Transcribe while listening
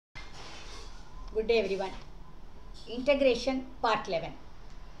Good day everyone. Integration part 11.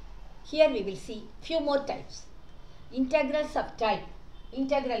 Here we will see few more types. Integrals of type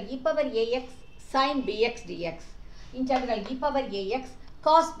integral e power ax sin bx dx, integral e power ax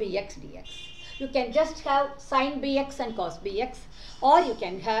cos bx dx. You can just have sin bx and cos bx, or you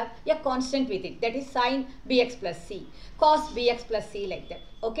can have a constant with it, that is sin bx plus c, cos bx plus c, like that.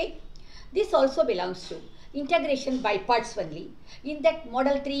 Okay. This also belongs to integration by parts only. In that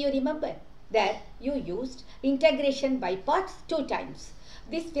model 3 you remember that you used integration by parts 2 times.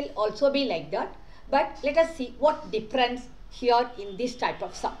 This will also be like that, but let us see what difference here in this type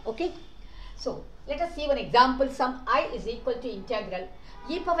of sum. Okay. So let us see one example sum. I is equal to integral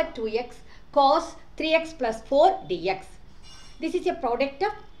e power 2x cos 3x plus 4 dx. This is a product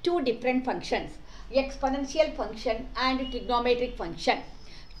of two different functions, exponential function and trigonometric function.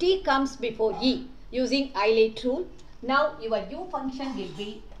 T comes before e using Euler rule. Now your u function will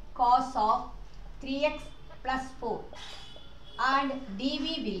be cos of 3x plus 4 and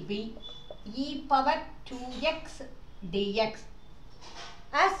dv will be e power 2x dx.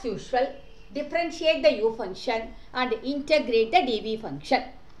 As usual, differentiate the u function and integrate the dv function.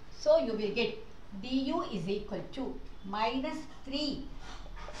 So you will get du is equal to minus 3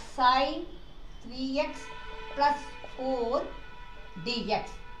 sin 3x plus 4 dx.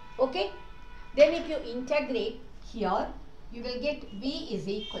 Okay. Then if you integrate here, you will get v is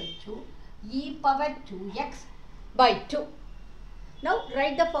equal to e power 2x by 2. Now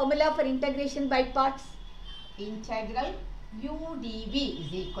write the formula for integration by parts. Integral u dv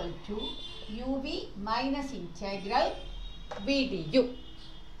is equal to uv minus integral v du.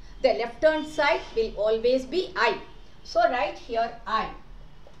 The left hand side will always be I. So write here I,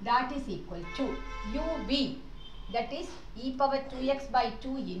 that is equal to uv, that is e power 2x by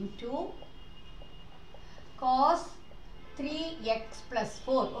 2 into cos 3x plus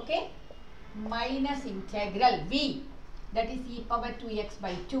 4, okay, minus integral v, that is e power 2x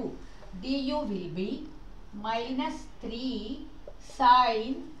by 2, du will be minus 3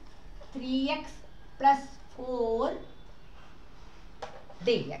 sin 3x plus 4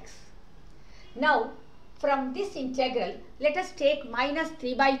 dx. Now from this integral, let us take minus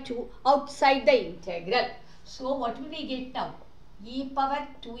 3 by 2 outside the integral. So what will we get now? E power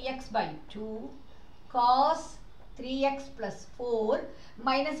 2x by 2 cos 3x plus 4,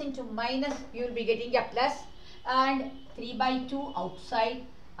 minus into minus you will be getting a plus, and 3 by 2 outside,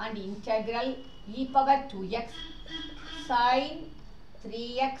 and integral e power 2x sin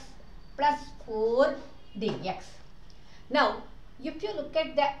 3x plus 4 dx. Now if you look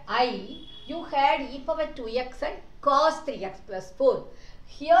at the I, you had e power 2x and cos 3x plus 4.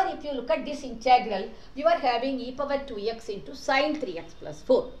 Here if you look at this integral, you are having e power 2x into sin 3x plus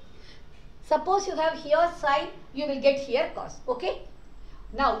 4. Suppose you have here sin, you will get here cos. Okay.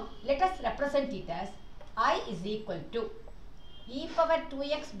 Now let us represent it as I is equal to e power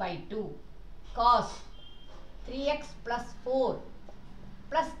 2x by 2 cos 3x plus 4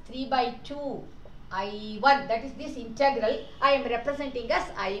 plus 3 by 2 I1, that is this integral I am representing as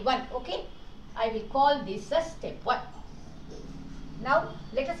I1. Okay. I will call this as step 1. Now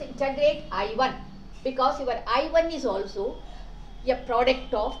let us integrate I1, because your I1 is also a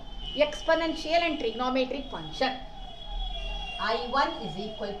product of exponential and trigonometric function. I1 is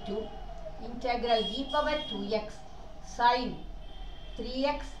equal to integral e power 2x sin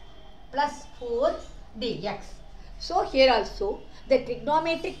 3x plus 4 dx. So here also the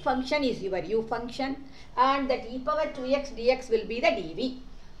trigonometric function is your u function, and that e power 2x dx will be the dv.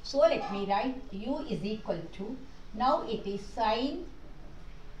 So let me write u is equal to, now it is sin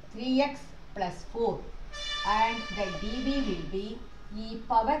 3x plus 4 and the dv will be e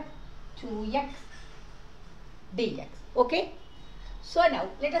power 2x dx. Okay. So now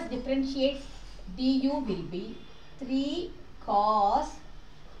let us differentiate. Du will be 3 cos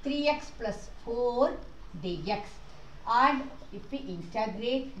 3x plus 4 dx, and if we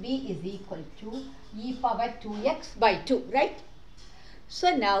integrate, v is equal to e power 2x by 2, right?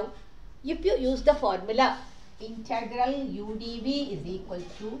 So now if you use the formula integral u dv is equal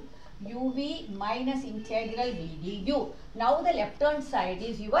to uv minus integral v du. Now the left hand side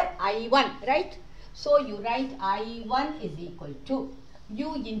is your I1, right? So you write I1 is equal to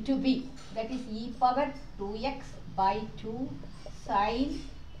u into v, that is e power 2x by 2 sin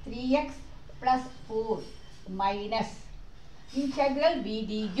 3x plus 4 minus integral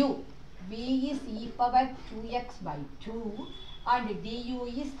v du. v is e power 2x by 2 and du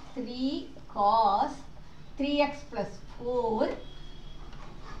is 3 cos 3x plus 4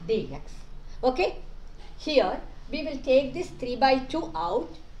 dx. Okay. Here we will take this 3 by 2 out.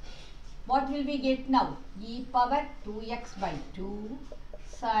 What will we get now? E power 2x by 2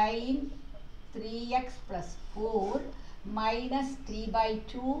 sin 3x plus 4 minus 3 by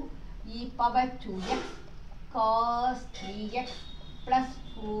 2 e power 2x cos 3x plus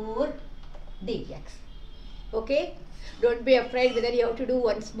 4 dx. Okay, don't be afraid whether you have to do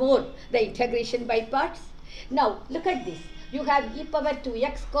once more the integration by parts. Now look at this. You have e power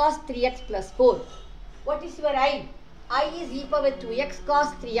 2x cos 3x plus 4. What is your I? I is e power 2x cos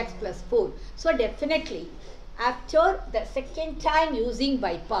 3x plus 4. So definitely after the second time using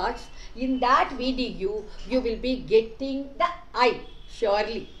by parts, in that VDU you will be getting the I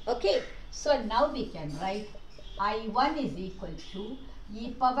surely. Okay. So now we can write I1 is equal to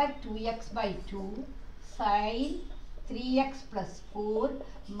e power 2x by 2 sin 3x plus 4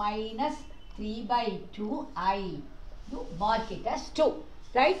 minus 3 by 2 I. You mark it as 2,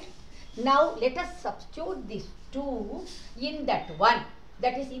 right? Now let us substitute this 2 in that one.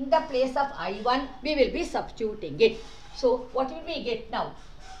 That is, in the place of I1 we will be substituting it. So what will we get now?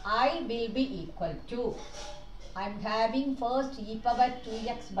 I will be equal to, I am having first e power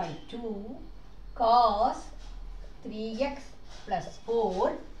 2x by 2 cos 3x plus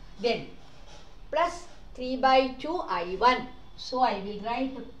 4, then plus 3 by 2 I1. So I will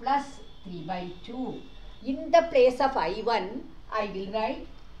write plus 3 by 2. In the place of I1, I will write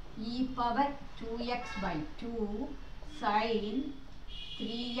e power 2x by 2 sin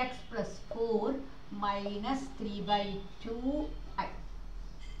 3x plus 4 minus 3 by 2i.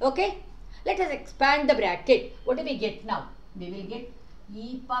 Okay, let us expand the bracket. What do we get now? We will get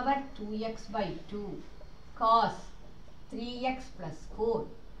e power 2x by 2 cos 3x plus 4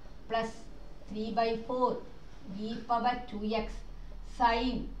 plus 3 by 4 e power 2x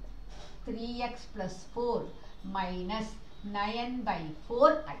sin 3x plus 4 minus 9 by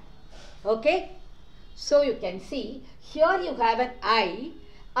 4i. Okay. So you can see here you have an I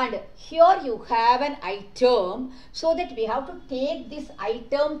and here you have an I term, so that we have to take this I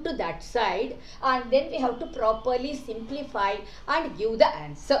term to that side and then we have to properly simplify and give the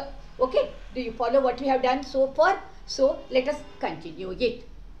answer. Okay. Do you follow what we have done so far? So let us continue it.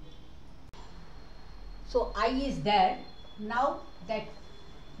 So I is there. Now that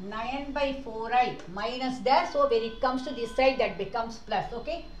 9 by 4i minus there, so when it comes to this side that becomes plus.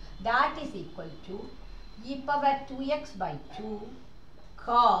 Okay. That is equal to e power 2x by 2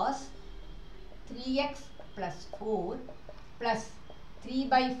 cos 3x plus 4 plus 3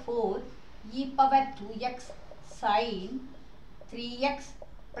 by 4 e power 2x sin 3x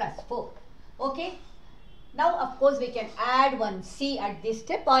plus 4. Okay. Now of course we can add one c at this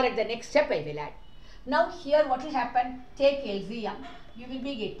step, or at the next step I will add. Now here what will happen? Take LCM. You will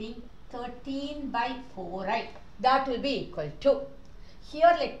be getting 13 by 4i. That will be equal to.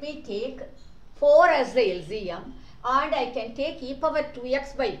 Here let me take 4 as the LCM and I can take e power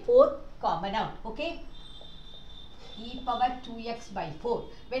 2x by 4 common out. Okay. E power 2x by 4.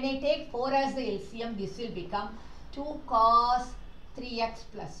 When I take 4 as the LCM, this will become 2 cos 3x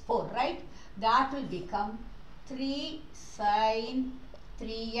plus 4, right? That will become 3 sin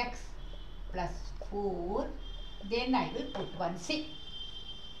 3x plus 4. Then I will put one c.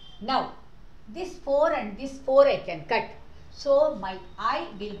 Now this 4 and this 4 I can cut. So my I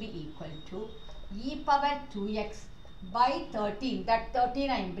will be equal to e power 2x by 13. That 13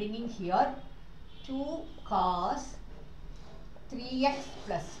 I am bringing here. 2 cos 3x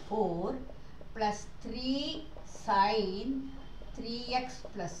plus 4 plus 3 sin 3x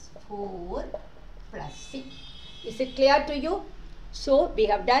plus 4 plus c. Is it clear to you? So we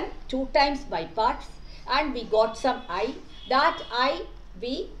have done 2 times by parts and we got some I. That I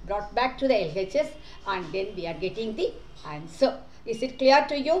we brought back to the LHS and then we are getting the answer. Is it clear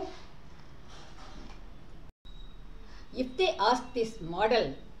to you? If they ask this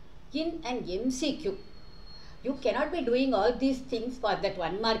model in an MCQ, you cannot be doing all these things for that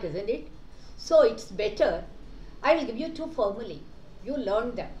 1 mark, isn't it? So it's better, I will give you 2 formulae. You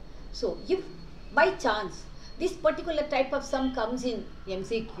learn them. So if by chance this particular type of sum comes in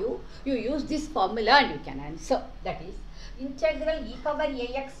MCQ, you use this formula and you can answer. That is, integral e power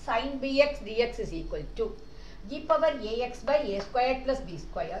ax sin bx dx is equal to e power ax by a squared plus b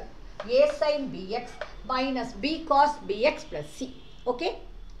squared, a sin bx minus b cos bx plus c. Okay.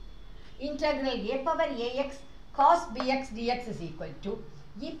 Integral a power ax cos bx dx is equal to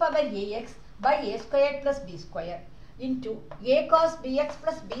e power ax by a squared plus b squared into a cos bx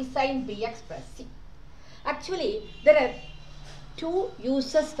plus b sin bx plus c. Actually, there are 2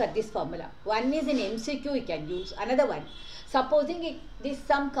 uses for this formula. One is in MCQ you can use. Another one, supposing this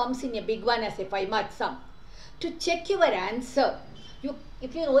sum comes in a big one as a 5 mark sum. To check your answer,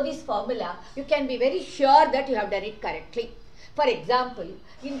 if you know this formula, you can be very sure that you have done it correctly. For example,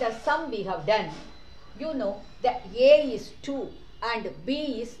 in the sum we have done, you know that A is 2 and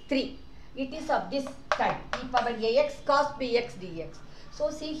B is 3. it is of this type, e power ax cos bx dx. So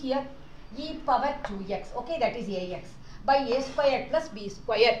see here, e power 2x, okay, that is ax, by a square plus b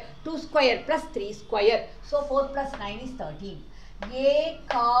square, 2 square plus 3 square, so 4 plus 9 is 13. A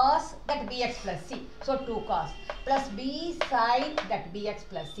cos that bx plus c, so 2 cos, plus b sin that bx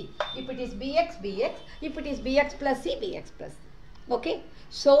plus c. If it is bx, bx, if it is bx plus c, bx plus c. Okay,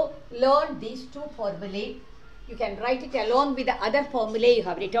 so learn these two formulae. You can write it along with the other formulae you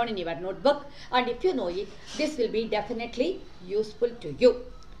have written in your notebook, and if you know it, this will be definitely useful to you.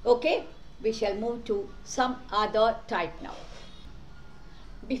 Okay, we shall move to some other type now.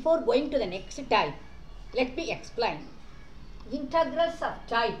 Before going to the next type, let me explain. Integrals of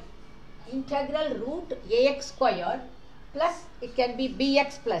type integral root ax squared plus it can be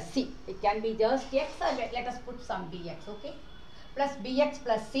bx plus c. It can be just x, or let us put some bx, okay, plus bx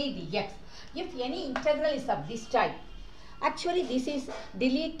plus c dx. If any integral is of this type, actually this is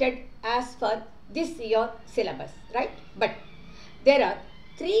deleted as per this year syllabus, right? But there are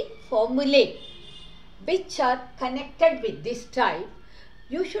 3 formulae which are connected with this type.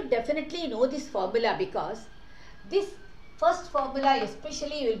 You should definitely know this formula, because this first formula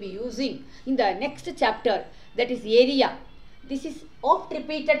especially you will be using in the next chapter, that is area. This is oft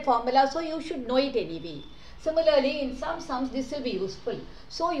repeated formula, so you should know it anyway. Similarly, in some sums this will be useful.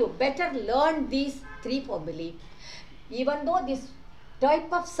 So you better learn these 3 formulae. Even though this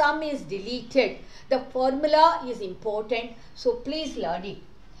type of sum is deleted, the formula is important, so please learn it.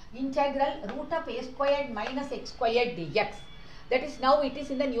 Integral root of a squared minus x squared dx. That is, now it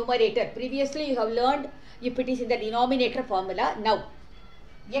is in the numerator. Previously you have learned if it is in the denominator formula. Now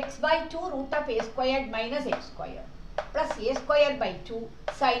x by 2 root of a squared minus x squared plus a squared by 2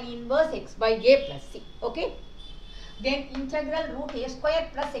 sin inverse x by a plus c. Okay. Then integral root a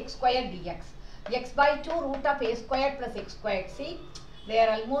squared plus x squared dx. X by 2 root of a squared plus x squared. See, they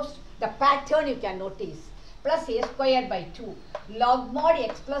are almost the pattern you can notice. Plus a squared by 2 log mod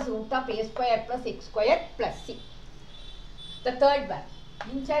x plus root of a squared plus x squared plus c. The third one,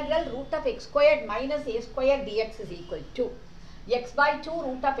 integral root of x squared minus a squared dx is equal to x by 2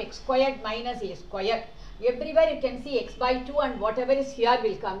 root of x squared minus a squared. Everywhere you can see x by 2 and whatever is here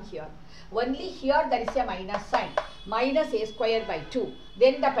will come here. Only here there is a minus sign. Minus a squared by 2.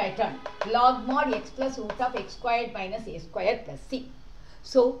 Then the pattern, log mod x plus root of x squared minus a squared plus c.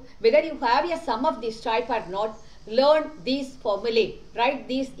 So, whether you have a sum of this type or not, learn these formulae. Write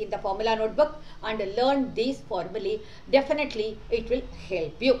these in the formula notebook and learn these formulae. Definitely it will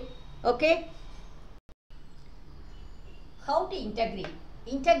help you. Okay. How to integrate?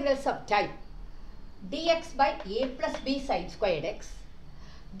 Integrals of type dx by a plus b sin squared x,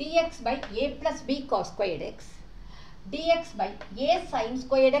 dx by a plus b cos squared x, dx by a sin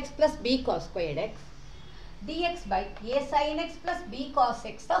squared x plus b cos squared x, dx by a sin x plus b cos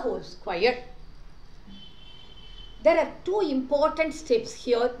x the whole square. There are 2 important steps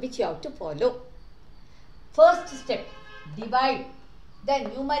here which you have to follow. First step, divide the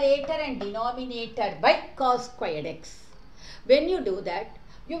numerator and denominator by cos squared x. When you do that,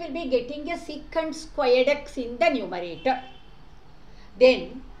 you will be getting a secant squared x in the numerator.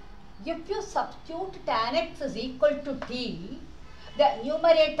 Then, if you substitute tan x is equal to t, the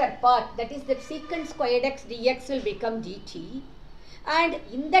numerator part, that is the secant squared x dx will become dt, and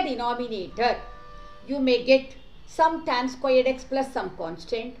in the denominator you may get some tan squared x plus some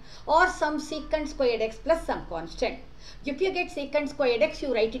constant, or some secant squared x plus some constant. If you get secant squared x,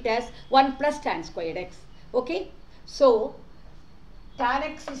 you write it as 1 plus tan squared x. Okay. So, tan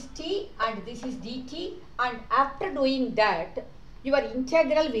x is t and this is dt, and after doing that, your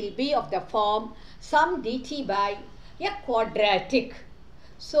integral will be of the form sum dt by a quadratic.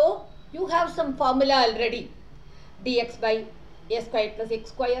 So, you have some formula already. Dx by a squared plus x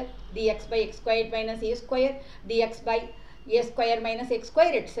squared, dx by x squared minus a squared, dx by a square minus x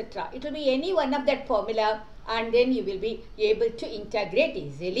squared, etc. It will be any one of that formula, and then you will be able to integrate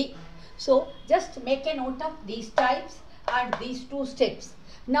easily. So, just make a note of these types and these 2 steps.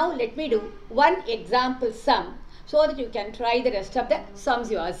 Now, let me do one example sum so that you can try the rest of the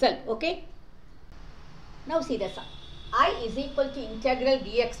sums yourself. Okay. Now, see the sum. I is equal to integral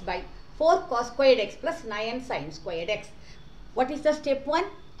dx by 4 cos squared x plus 9 sin squared x. What is the step 1?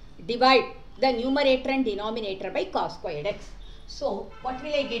 Divide the numerator and denominator by cos squared x. So, what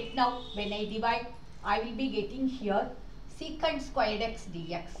will I get now? When I divide, I will be getting here secant squared x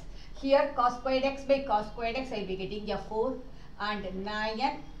dx. Here cos squared x by cos squared x, I will be getting a 4 and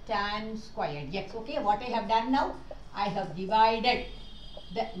 9 tan squared x. Okay, what I have done now? I have divided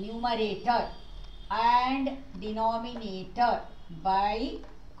the numerator and denominator by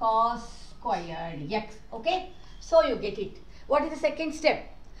cos squared x. Okay, so you get it. What is the second step?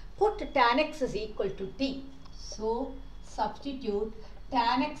 put tan x is equal to t. So substitute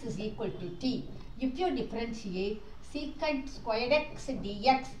tan x is equal to t. If you differentiate secant squared x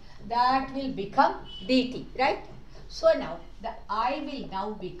dx, that will become dt, right? So now the I will now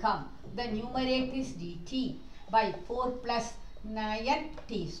become, the numerator is dt by 4 plus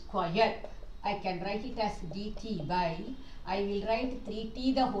 9t square. I can write it as dt by, I will write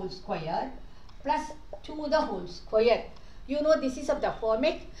 3t the whole square plus 2 the whole square. You know this is of the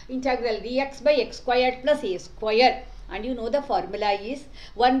format integral dx by x squared plus a square, and you know the formula is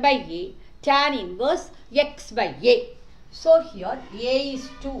 1 by a tan inverse x by a. So here a is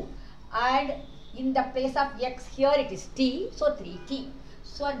 2 and in the place of x here it is t, so 3t.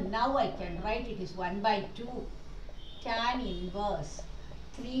 So now I can write it is 1 by 2 tan inverse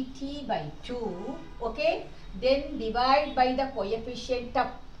 3t by 2, okay. Then divide by the coefficient of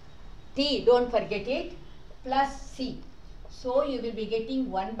t, don't forget it, plus c. So you will be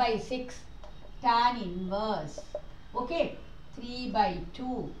getting 1 by 6 tan inverse, okay, 3 by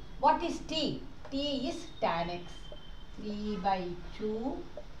 2. What is t? T is tan x. 3 by 2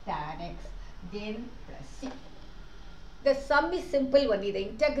 tan x, then plus c. The sum is simple only, the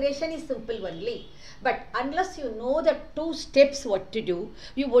integration is simple only. But unless you know the 2 steps what to do,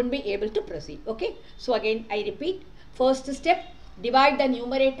 you won't be able to proceed, okay. So again I repeat, first step, divide the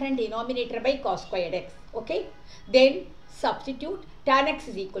numerator and denominator by cos squared x, okay. Then substitute tan x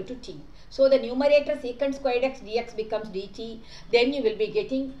is equal to t. So the numerator secant squared x dx becomes dt. Then you will be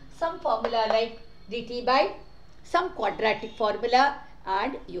getting some formula like dt by some quadratic formula,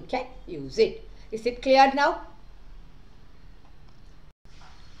 and you can use it. Is it clear now?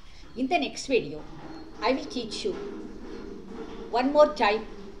 In the next video, I will teach you one more time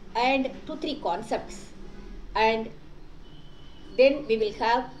and 2-3 concepts, and then we will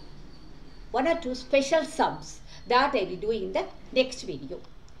have 1 or 2 special sums that I will do in the next video.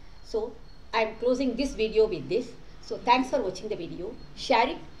 So I am closing this video with this. So thanks for watching the video. Share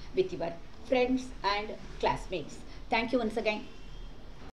it with your friends and classmates. Thank you once again.